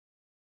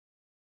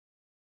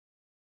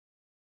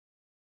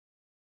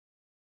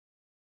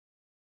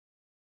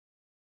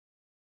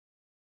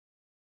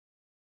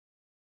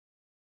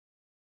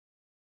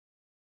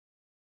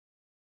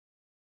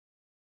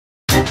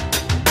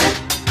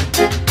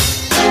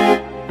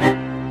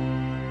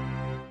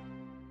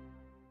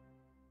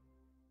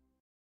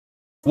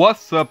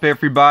What's up,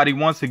 everybody?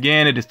 Once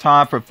again, it is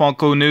time for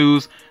Funko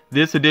News.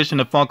 This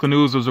edition of Funko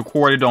News was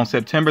recorded on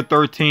September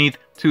 13th,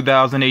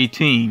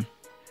 2018.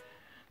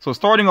 So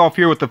starting off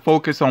here with the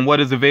focus on what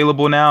is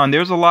available now, and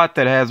there's a lot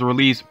that has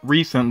released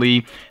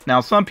recently.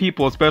 Now, some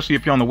people, especially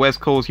if you're on the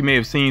West Coast, you may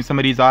have seen some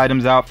of these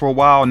items out for a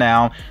while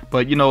now,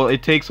 but you know,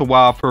 it takes a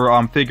while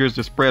for figures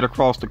to spread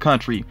across the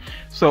country.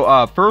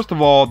 So first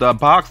of all, the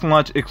box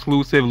lunch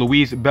exclusive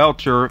Louise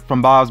Belcher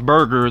from Bob's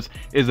Burgers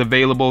is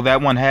available.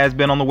 That one has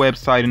been on the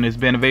website and has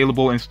been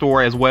available in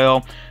store as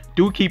well.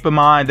 Do keep in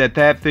mind that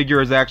that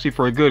figure is actually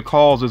for a good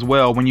cause as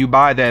well. When you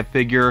buy that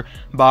figure,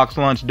 Box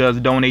Lunch does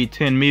donate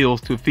 10 meals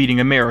to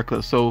Feeding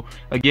America. So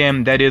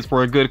again, that is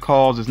for a good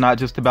cause. It's not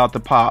just about the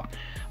pop.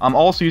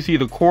 Also, you see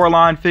the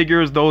Coraline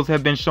figures. Those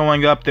have been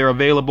showing up. They're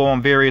available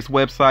on various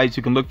websites.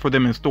 You can look for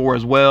them in store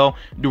as well.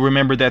 Do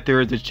remember that there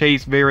is a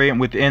Chase variant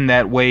within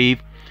that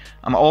wave.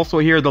 Also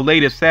here, the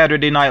latest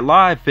Saturday Night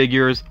Live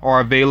figures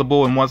are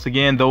available, and once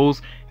again,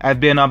 those have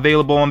been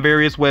available on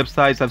various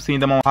websites. I've seen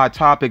them on Hot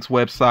Topics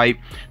website.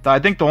 I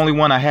think the only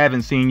one I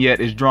haven't seen yet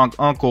is Drunk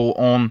Uncle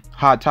on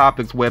Hot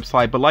Topics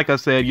website, but like I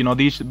said, you know,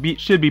 these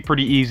should be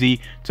pretty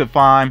easy to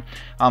find.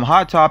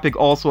 Hot Topic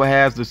also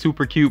has the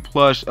super cute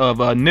plush of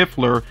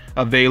Niffler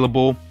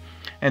available.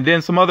 And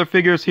then some other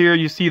figures here.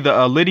 You see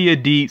the Lydia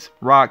Dietz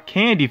Rock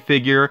Candy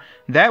figure.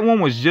 That one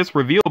was just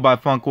revealed by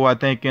Funko, I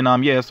think, and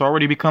yeah, it's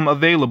already become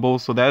available,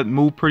 so that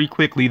moved pretty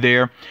quickly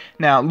there.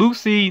 Now,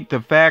 Lucy, the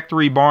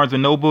Factory Barnes &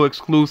 Noble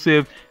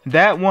exclusive,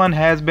 that one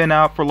has been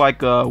out for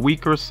like a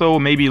week or so,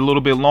 maybe a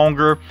little bit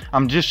longer.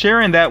 I'm just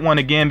sharing that one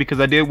again because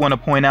I did want to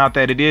point out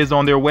that it is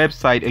on their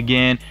website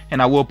again,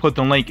 and I will put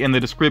the link in the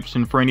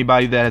description for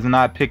anybody that has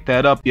not picked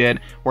that up yet,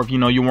 or if you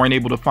know you weren't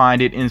able to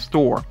find it in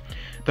store.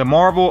 The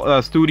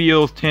Marvel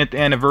Studios 10th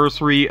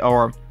anniversary,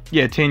 or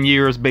yeah, 10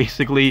 years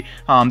basically,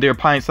 their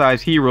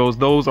pint-sized heroes,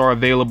 those are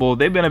available.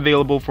 They've been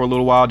available for a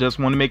little while. Just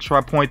want to make sure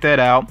I point that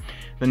out.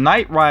 The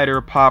Knight Rider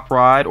Pop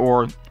Ride,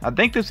 or I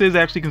think this is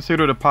actually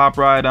considered a pop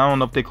ride. I don't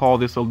know if they call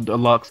this a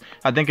deluxe.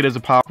 I think it is a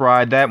pop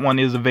ride. That one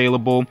is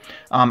available.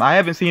 I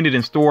haven't seen it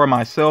in store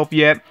myself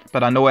yet,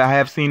 but I know I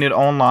have seen it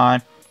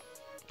online.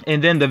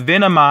 And then the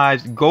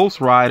Venomized Ghost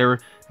Rider,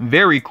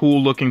 very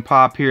cool looking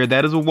pop here.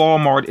 That is a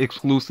Walmart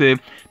exclusive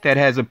that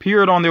has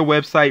appeared on their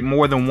website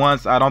more than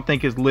once. I don't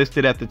think it's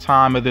listed at the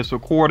time of this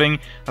recording.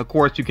 Of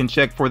course, you can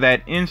check for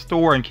that in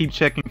store and keep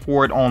checking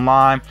for it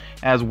online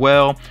as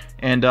well.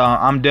 And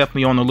I'm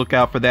definitely on the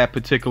lookout for that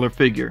particular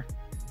figure.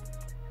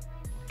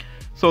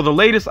 So the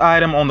latest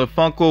item on the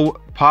Funko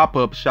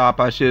pop-up shop,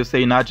 I should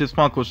say, not just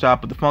Funko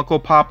shop, but the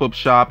Funko pop-up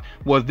shop,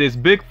 was this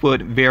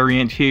Bigfoot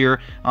variant here.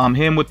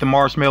 Him with the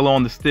marshmallow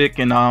on the stick,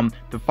 and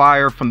the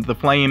fire from the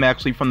flame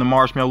actually from the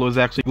marshmallow is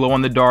actually glow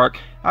in the dark.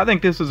 I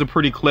think this is a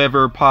pretty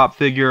clever pop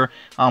figure,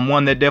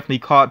 one that definitely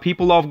caught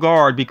people off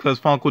guard because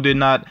Funko did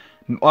not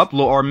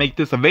upload or make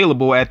this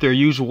available at their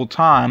usual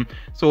time.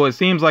 So it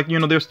seems like, you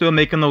know, they're still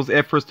making those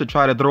efforts to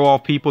try to throw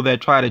off people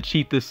that try to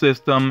cheat the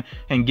system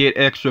and get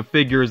extra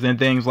figures and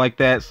things like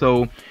that.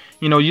 So,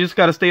 you know, you just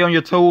got to stay on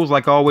your toes,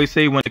 like I always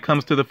say when it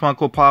comes to the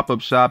Funko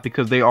pop-up shop,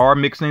 because they are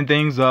mixing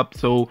things up.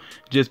 So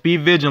just be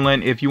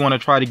vigilant if you want to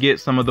try to get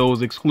some of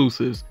those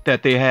exclusives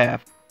that they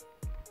have.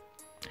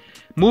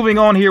 Moving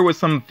on here with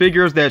some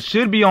figures that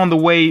should be on the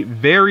way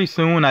very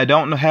soon. I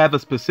don't have a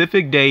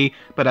specific day,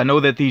 but I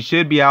know that these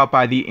should be out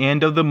by the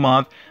end of the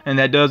month, and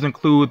that does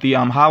include the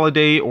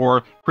holiday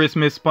or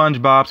Christmas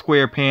SpongeBob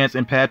SquarePants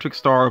and Patrick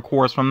Star, of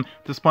course, from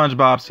the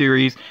SpongeBob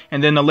series,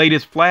 and then the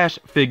latest Flash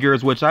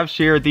figures, which I've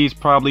shared these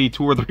probably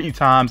 2 or 3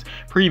 times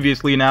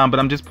previously now, but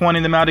I'm just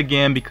pointing them out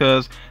again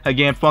because,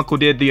 again, Funko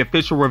did the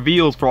official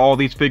reveals for all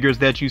these figures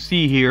that you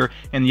see here,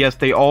 and yes,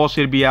 they all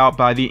should be out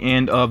by the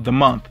end of the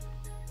month.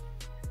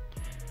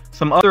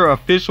 Some other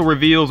official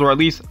reveals, or at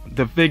least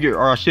the figure,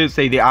 or I should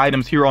say the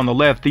items here on the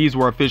left, these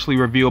were officially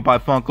revealed by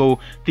Funko.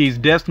 These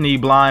Destiny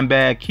blind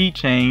bag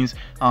keychains,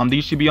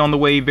 these should be on the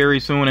way very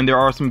soon, and there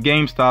are some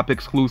GameStop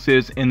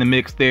exclusives in the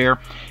mix there.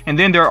 And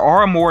then there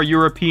are more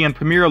European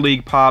Premier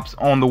League pops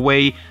on the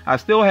way. I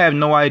still have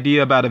no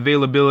idea about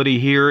availability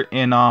here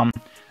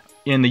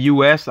in the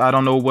US. I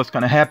don't know what's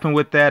going to happen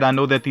with that. I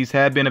know that these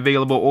have been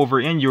available over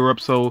in Europe,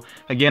 so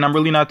again, I'm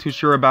really not too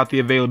sure about the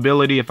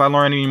availability. If I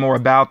learn any more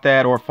about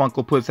that, or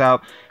Funko puts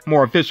out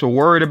more official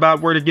word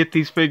about where to get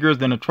these figures,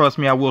 then trust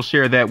me, I will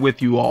share that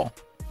with you all.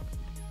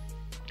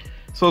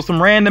 So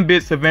some random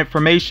bits of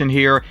information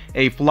here.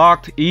 A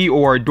flocked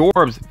Eeyore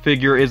Dorbs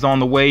figure is on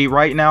the way.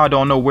 Right now, I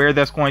don't know where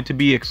that's going to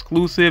be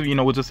exclusive. You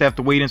know, we'll just have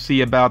to wait and see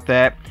about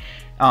that.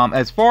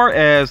 As far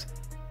as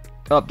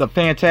the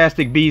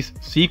Fantastic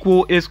Beasts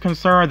sequel is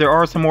concerned, there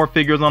are some more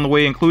figures on the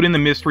way, including the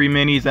mystery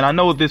minis. And I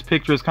know this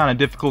picture is kind of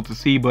difficult to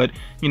see, but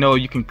you know,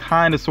 you can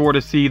kind of sort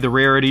of see the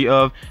rarity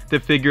of the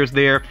figures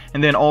there.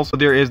 And then also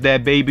there is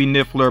that Baby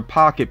Niffler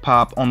Pocket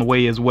Pop on the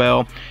way as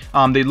well.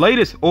 The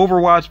latest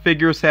Overwatch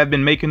figures have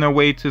been making their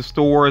way to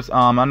stores.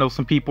 I know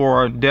some people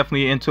are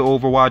definitely into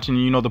Overwatch and,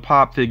 you know, the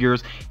pop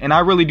figures, and I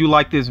really do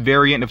like this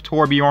variant of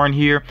Torbjorn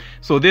here.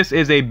 So this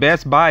is a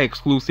Best Buy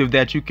exclusive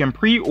that you can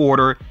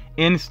pre-order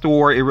in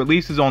store. It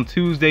releases on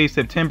Tuesday,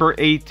 September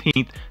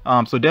 18th.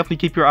 So definitely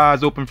keep your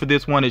eyes open for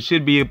this one. It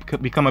should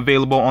become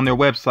available on their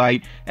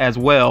website as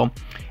well.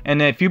 And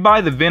if you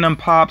buy the Venom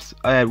Pops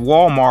at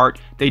Walmart,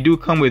 they do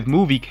come with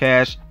movie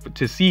cash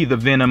to see the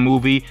Venom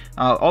movie.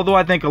 Although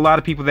I think a lot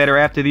of people that are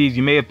after these,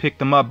 you may have picked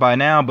them up by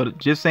now, but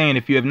just saying,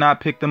 if you have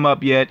not picked them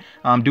up yet,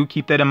 do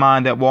keep that in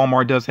mind that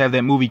Walmart does have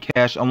that movie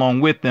cash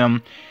along with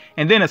them.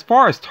 And then as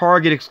far as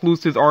Target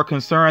exclusives are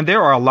concerned,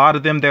 there are a lot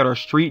of them that are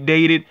street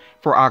dated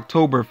for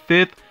October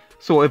 5th.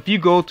 So if you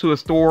go to a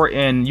store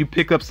and you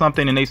pick up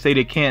something and they say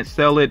they can't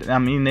sell it, I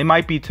mean, they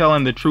might be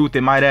telling the truth.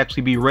 It might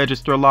actually be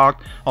register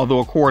locked, although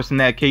of course in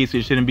that case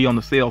it shouldn't be on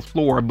the sales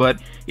floor,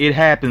 but it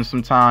happens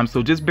sometimes.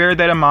 So just bear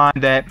that in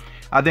mind, that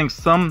I think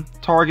some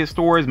Target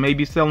stores may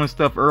be selling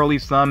stuff early,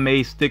 some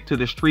may stick to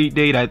the street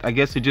date. I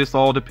guess it just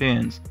all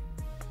depends.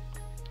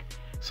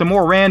 Some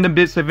more random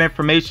bits of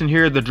information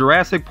here. The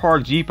Jurassic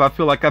Park Jeep, I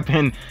feel like I've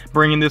been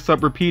bringing this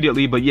up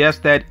repeatedly, but yes,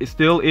 that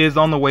still is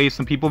on the way.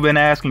 Some people have been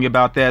asking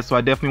about that, so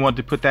I definitely want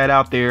to put that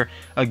out there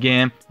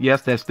again.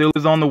 Yes, that still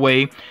is on the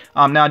way.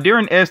 Now,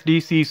 during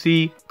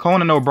SDCC,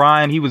 Conan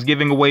O'Brien, he was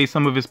giving away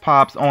some of his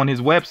pops on his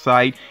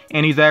website,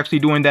 and he's actually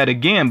doing that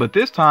again, but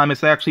this time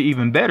it's actually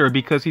even better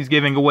because he's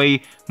giving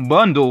away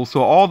bundles.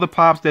 So all the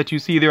pops that you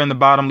see there in the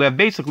bottom left,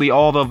 basically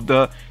all of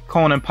the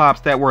Conan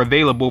pops that were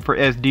available for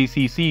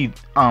SDCC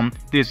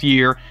this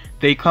year,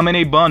 they come in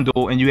a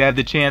bundle and you have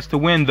the chance to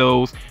win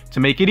those.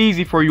 To make it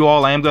easy for you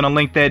all, I am going to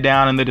link that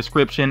down in the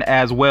description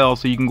as well,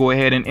 so you can go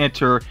ahead and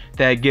enter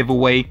that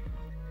giveaway.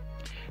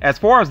 As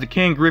far as the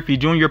Ken Griffey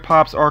Jr.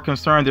 Pops are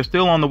concerned, they're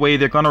still on the way.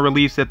 They're going to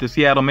release at the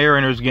Seattle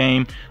Mariners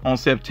game on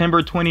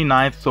September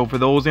 29th. So for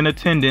those in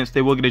attendance,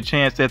 they will get a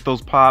chance at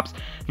those Pops.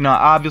 You know,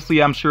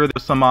 obviously, I'm sure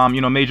there's some,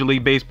 Major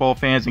League Baseball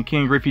fans and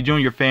Ken Griffey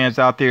Jr. fans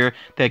out there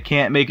that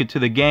can't make it to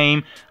the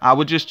game. I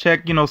would just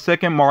check,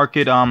 second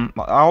market. I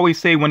always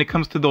say when it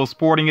comes to those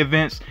sporting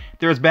events,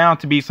 there's bound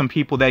to be some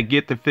people that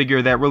get the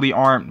figure that really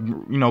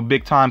aren't,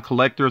 big time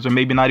collectors, or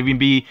maybe not even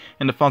be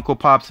in the Funko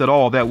Pops at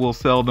all, that will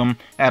sell them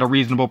at a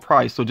reasonable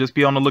price. So just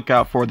be on the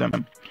lookout for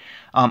them.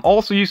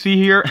 Also, you see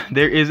here,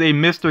 there is a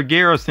Mr.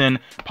 Garrison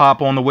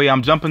pop on the way.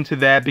 I'm jumping to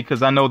that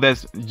because I know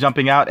that's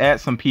jumping out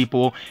at some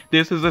people.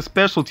 This is a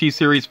specialty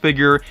series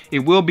figure. It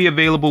will be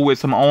available with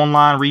some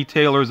online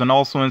retailers and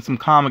also in some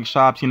comic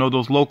shops,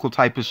 those local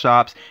type of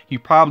shops. You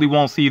probably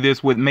won't see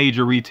this with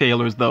major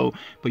retailers though.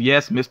 But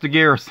yes, Mr.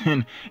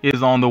 Garrison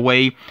is on the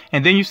way.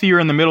 And then you see here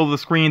in the middle of the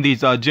screen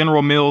these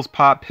General Mills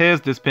Pop Pez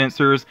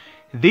dispensers.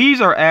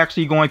 These are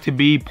actually going to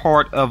be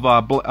part of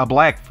a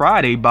Black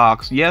Friday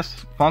box.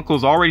 Yes,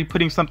 Funko's already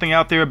putting something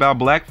out there about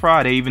Black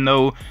Friday, even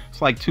though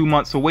it's like 2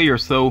 months away or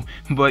so.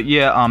 But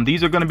yeah,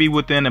 these are going to be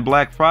within a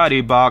Black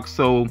Friday box.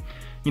 So,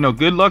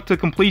 good luck to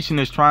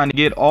completionists trying to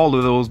get all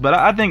of those. But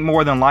I think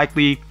more than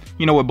likely,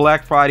 with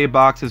Black Friday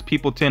boxes,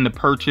 people tend to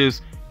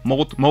purchase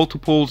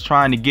multiples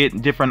trying to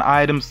get different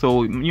items.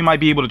 So you might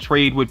be able to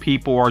trade with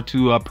people or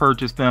to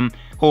purchase them,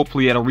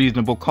 hopefully at a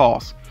reasonable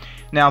cost.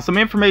 Now, some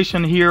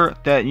information here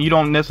that you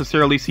don't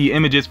necessarily see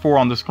images for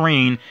on the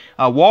screen.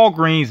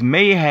 Walgreens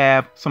may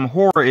have some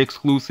horror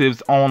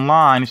exclusives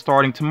online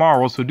starting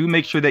tomorrow, so do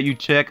make sure that you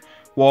check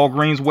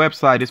Walgreens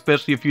website,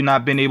 especially if you've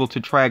not been able to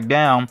track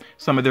down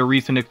some of their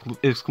recent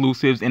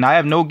exclusives. And I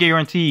have no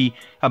guarantee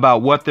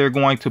about what they're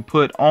going to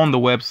put on the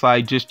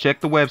website. Just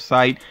check the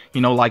website,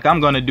 like I'm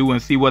going to do,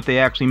 and see what they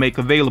actually make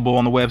available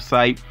on the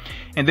website.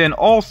 And then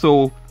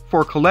also,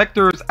 for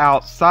collectors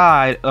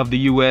outside of the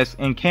US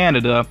and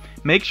Canada,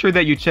 make sure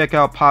that you check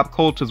out Pop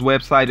Culture's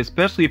website,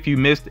 especially if you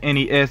missed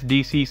any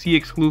SDCC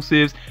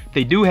exclusives.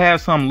 They do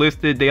have some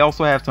listed. They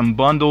also have some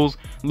bundles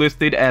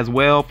listed as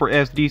well for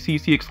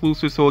SDCC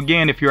exclusives. So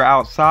again, if you're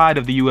outside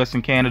of the US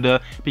and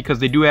Canada, because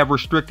they do have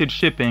restricted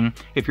shipping,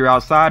 if you're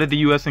outside of the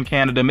US and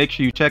Canada, make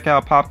sure you check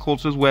out Pop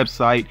Culture's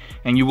website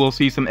and you will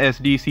see some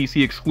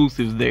SDCC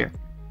exclusives there.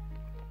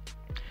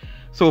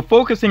 So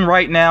focusing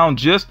right now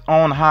just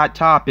on Hot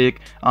Topic,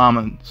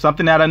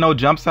 something that I know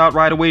jumps out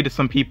right away to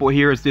some people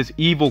here is this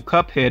evil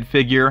Cuphead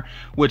figure,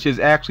 which is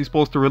actually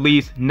supposed to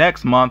release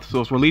next month.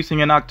 So it's releasing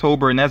in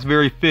October, and that's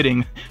very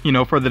fitting,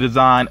 for the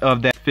design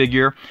of that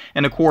figure.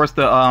 And of course,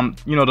 the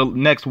the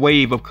next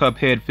wave of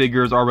Cuphead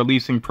figures are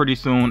releasing pretty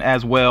soon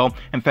as well.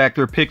 In fact,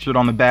 they're pictured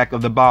on the back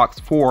of the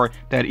box for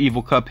that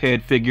evil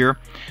Cuphead figure.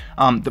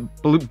 The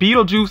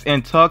Beetlejuice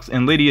and Tux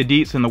and Lydia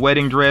Dietz in the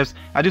wedding dress,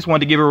 I just wanted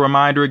to give a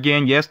reminder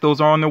again. Yes,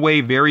 those are on their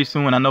way very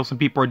soon. I know some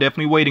people are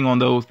definitely waiting on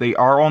those. They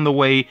are on the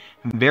way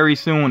very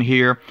soon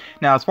here.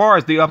 Now, as far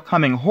as the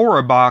upcoming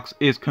horror box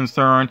is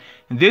concerned,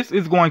 this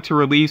is going to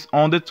release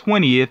on the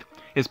 20th.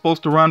 It's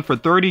supposed to run for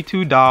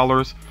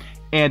 $32.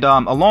 And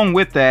along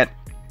with that,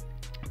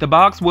 the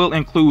box will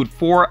include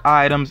 4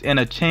 items and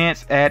a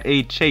chance at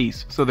a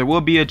chase. So there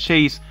will be a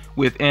chase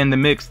within the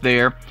mix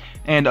there.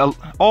 And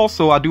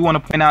also, I do want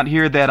to point out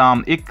here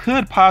that it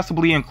could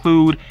possibly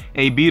include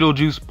a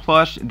Beetlejuice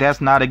plush.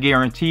 That's not a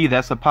guarantee,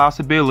 that's a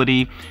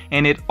possibility.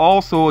 And it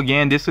also,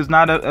 again, this is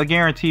not a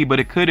guarantee, but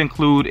it could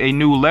include a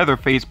new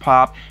Leatherface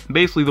pop,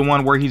 basically the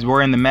one where he's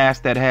wearing the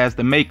mask that has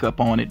the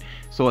makeup on it.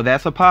 So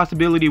that's a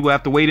possibility. We'll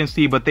have to wait and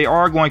see, but they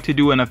are going to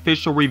do an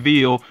official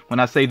reveal. When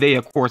I say they,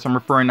 of course, I'm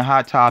referring to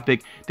Hot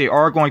Topic. They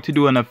are going to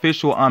do an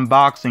official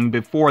unboxing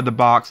before the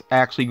box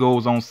actually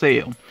goes on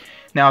sale.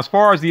 Now, as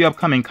far as the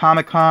upcoming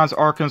Comic-Cons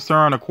are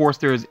concerned, of course,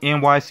 there's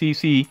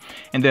NYCC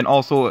and then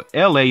also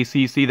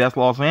LACC, that's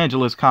Los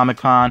Angeles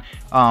Comic-Con.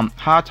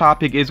 Hot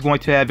Topic is going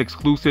to have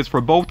exclusives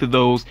for both of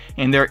those,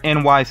 and their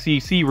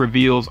NYCC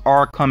reveals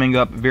are coming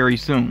up very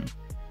soon.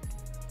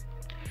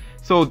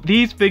 So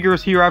these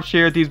figures here, I've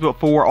shared these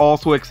before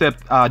also,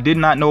 except did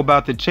not know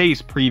about the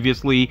Chase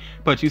previously,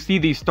 but you see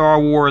these Star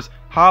Wars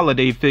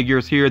holiday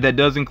figures here that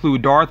does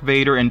include Darth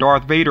Vader, and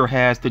Darth Vader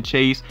has the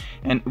Chase,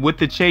 and with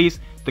the Chase,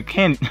 the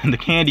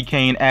candy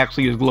cane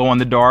actually is glow in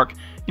the dark,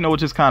 you know,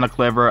 which is kind of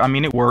clever. I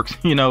mean, it works,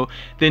 you know.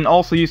 Then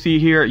also you see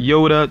here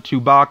Yoda,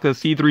 Chewbacca,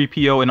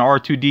 C-3PO, and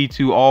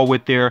R2-D2 all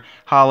with their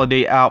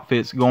holiday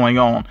outfits going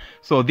on.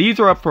 So these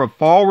are up for a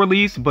fall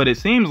release, but it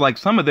seems like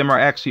some of them are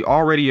actually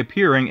already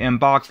appearing in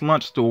box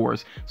lunch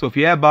stores. So if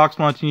you have box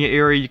lunch in your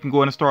area, you can go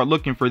ahead and start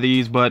looking for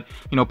these, but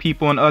you know,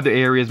 people in other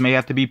areas may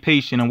have to be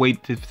patient and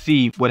wait to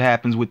see what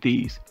happens with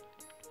these.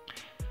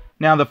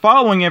 Now, the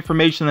following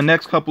information, the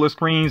next couple of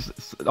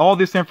screens, all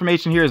this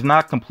information here is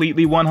not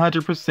completely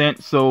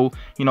 100%, so,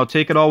 you know,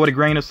 take it all with a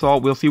grain of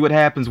salt. We'll see what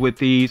happens with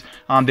these.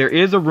 There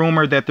is a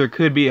rumor that there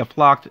could be a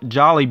flocked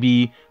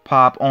Jollibee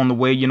pop on the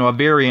way, you know, a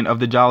variant of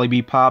the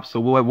Jollibee pop, so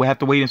we'll have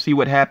to wait and see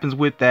what happens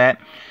with that.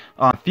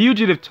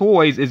 Fugitive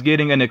Toys is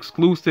getting an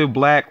exclusive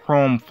black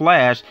chrome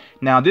Flash.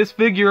 Now this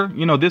figure,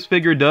 you know, this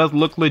figure does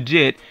look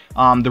legit.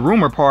 The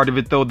rumor part of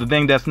it though, the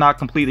thing that's not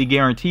completely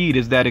guaranteed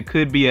is that it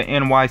could be a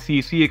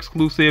NYCC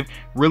exclusive.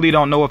 Really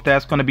don't know if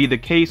that's going to be the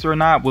case or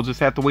not. We'll just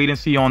have to wait and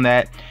see on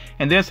that.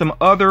 And then some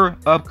other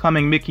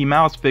upcoming Mickey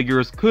Mouse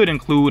figures could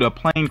include a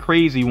Plain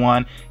Crazy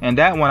one, and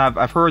that one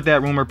I've heard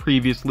that rumor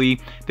previously.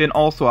 Then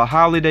also a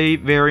holiday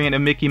variant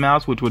of Mickey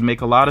Mouse, which would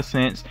make a lot of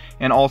sense,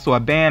 and also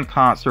a band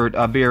concert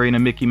variant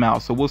of Mickey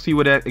Mouse. So we'll see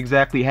what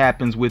exactly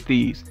happens with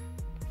these.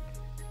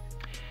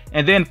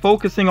 And then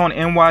focusing on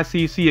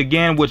NYCC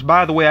again, which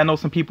by the way, I know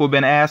some people have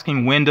been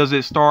asking, when does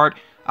it start?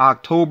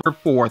 October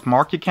 4th.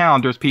 Mark your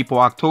calendars, people.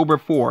 October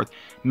 4th.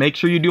 Make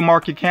sure you do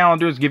mark your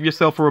calendars. Give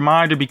yourself a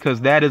reminder,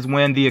 because that is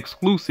when the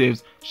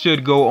exclusives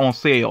should go on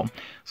sale.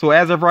 So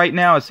as of right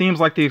now, it seems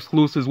like the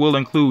exclusives will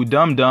include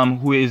Dum Dum,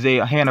 who is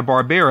a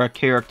Hanna-Barbera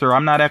character.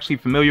 I'm not actually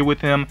familiar with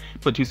him,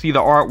 but you see the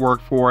artwork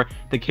for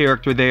the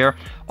character there.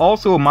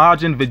 Also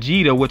Majin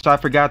Vegeta, which I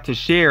forgot to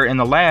share in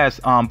the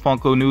last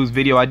Funko News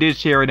video. I did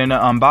share it in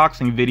an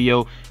unboxing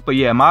video, but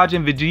yeah,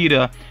 Majin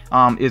Vegeta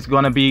is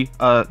going to be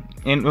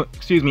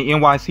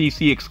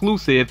NYCC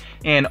exclusive,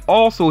 and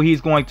also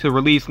he's going to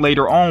release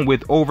later on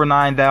with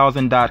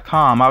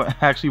over9000.com. I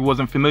actually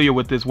wasn't familiar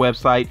with this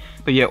website,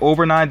 but yeah,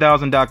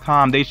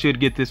 over9000.com, they should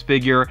get this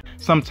figure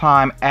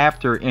sometime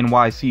after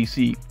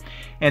NYCC.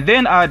 And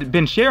then I'd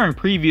been sharing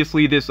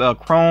previously this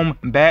chrome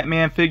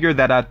Batman figure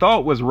that I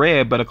thought was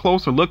red, but a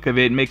closer look of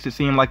it makes it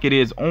seem like it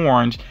is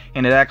orange,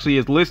 and it actually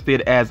is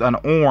listed as an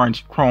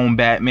orange chrome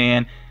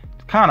Batman.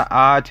 Kind of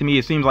odd to me.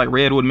 It seems like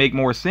red would make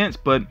more sense,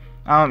 but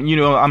you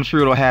know, I'm sure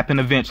it'll happen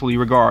eventually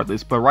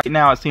regardless. But right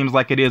now it seems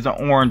like it is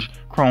an orange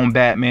chrome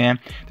Batman.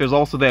 There's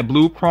also that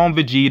blue chrome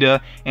Vegeta,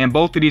 and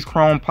both of these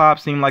chrome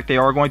pops seem like they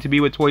are going to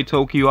be with Toy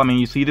Tokyo. I mean,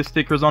 you see the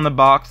stickers on the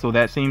box, so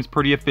that seems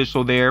pretty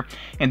official there.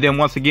 And then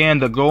once again,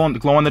 the glow in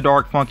the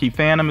dark Funky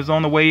Phantom is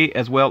on the way,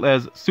 as well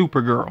as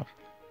Supergirl.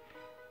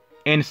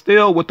 And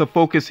still with the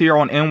focus here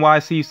on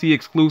NYCC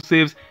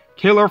exclusives,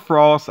 Killer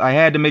Frost. I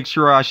had to make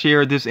sure I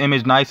shared this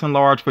image nice and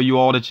large for you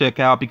all to check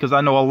out, because I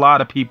know a lot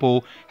of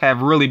people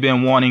have really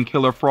been wanting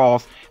Killer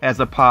Frost as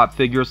a pop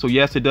figure. So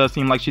yes, it does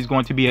seem like she's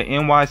going to be an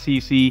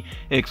NYCC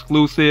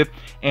exclusive,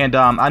 and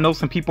I know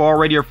some people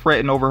already are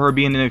fretting over her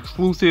being an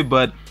exclusive,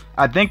 but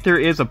I think there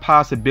is a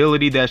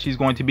possibility that she's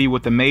going to be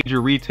with a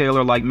major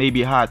retailer like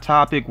maybe Hot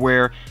Topic,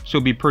 where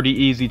she'll be pretty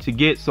easy to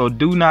get. So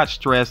do not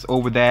stress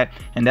over that.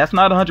 And that's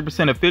not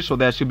 100% official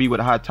that she'll be with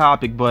Hot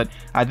Topic, but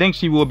I think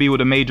she will be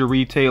with a major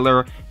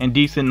retailer in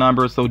decent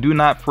numbers. So do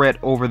not fret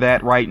over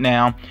that right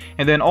now.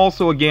 And then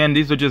also, again,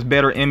 these are just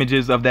better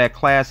images of that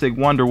classic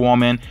Wonder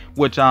Woman,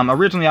 which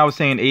originally I was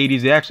saying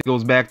 80s. It actually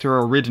goes back to her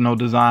original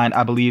design,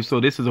 I believe.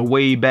 So this is a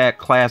way back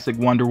classic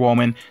Wonder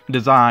Woman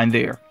design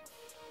there.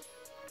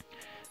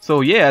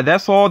 So yeah,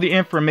 that's all the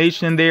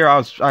information there.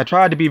 I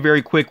tried to be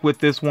very quick with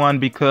this one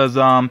because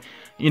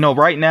you know,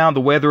 right now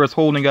the weather is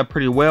holding up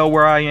pretty well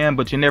where I am,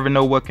 but you never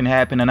know what can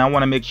happen, and I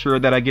want to make sure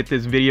that I get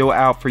this video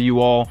out for you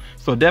all.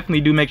 So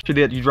definitely do make sure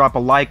that you drop a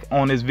like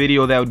on this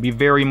video. That would be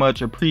very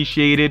much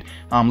appreciated.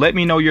 Let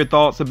me know your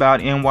thoughts about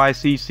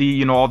NYCC,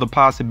 you know, all the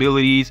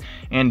possibilities,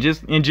 and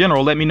just in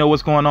general, let me know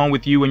what's going on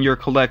with you and your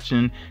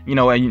collection, you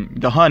know,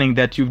 and the hunting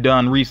that you've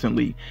done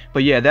recently.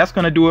 But yeah, that's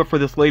going to do it for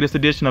this latest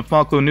edition of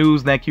Funko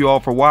News. Thank you all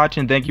for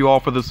watching. Thank you all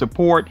for the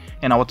support,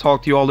 and I will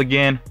talk to you all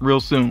again real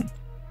soon.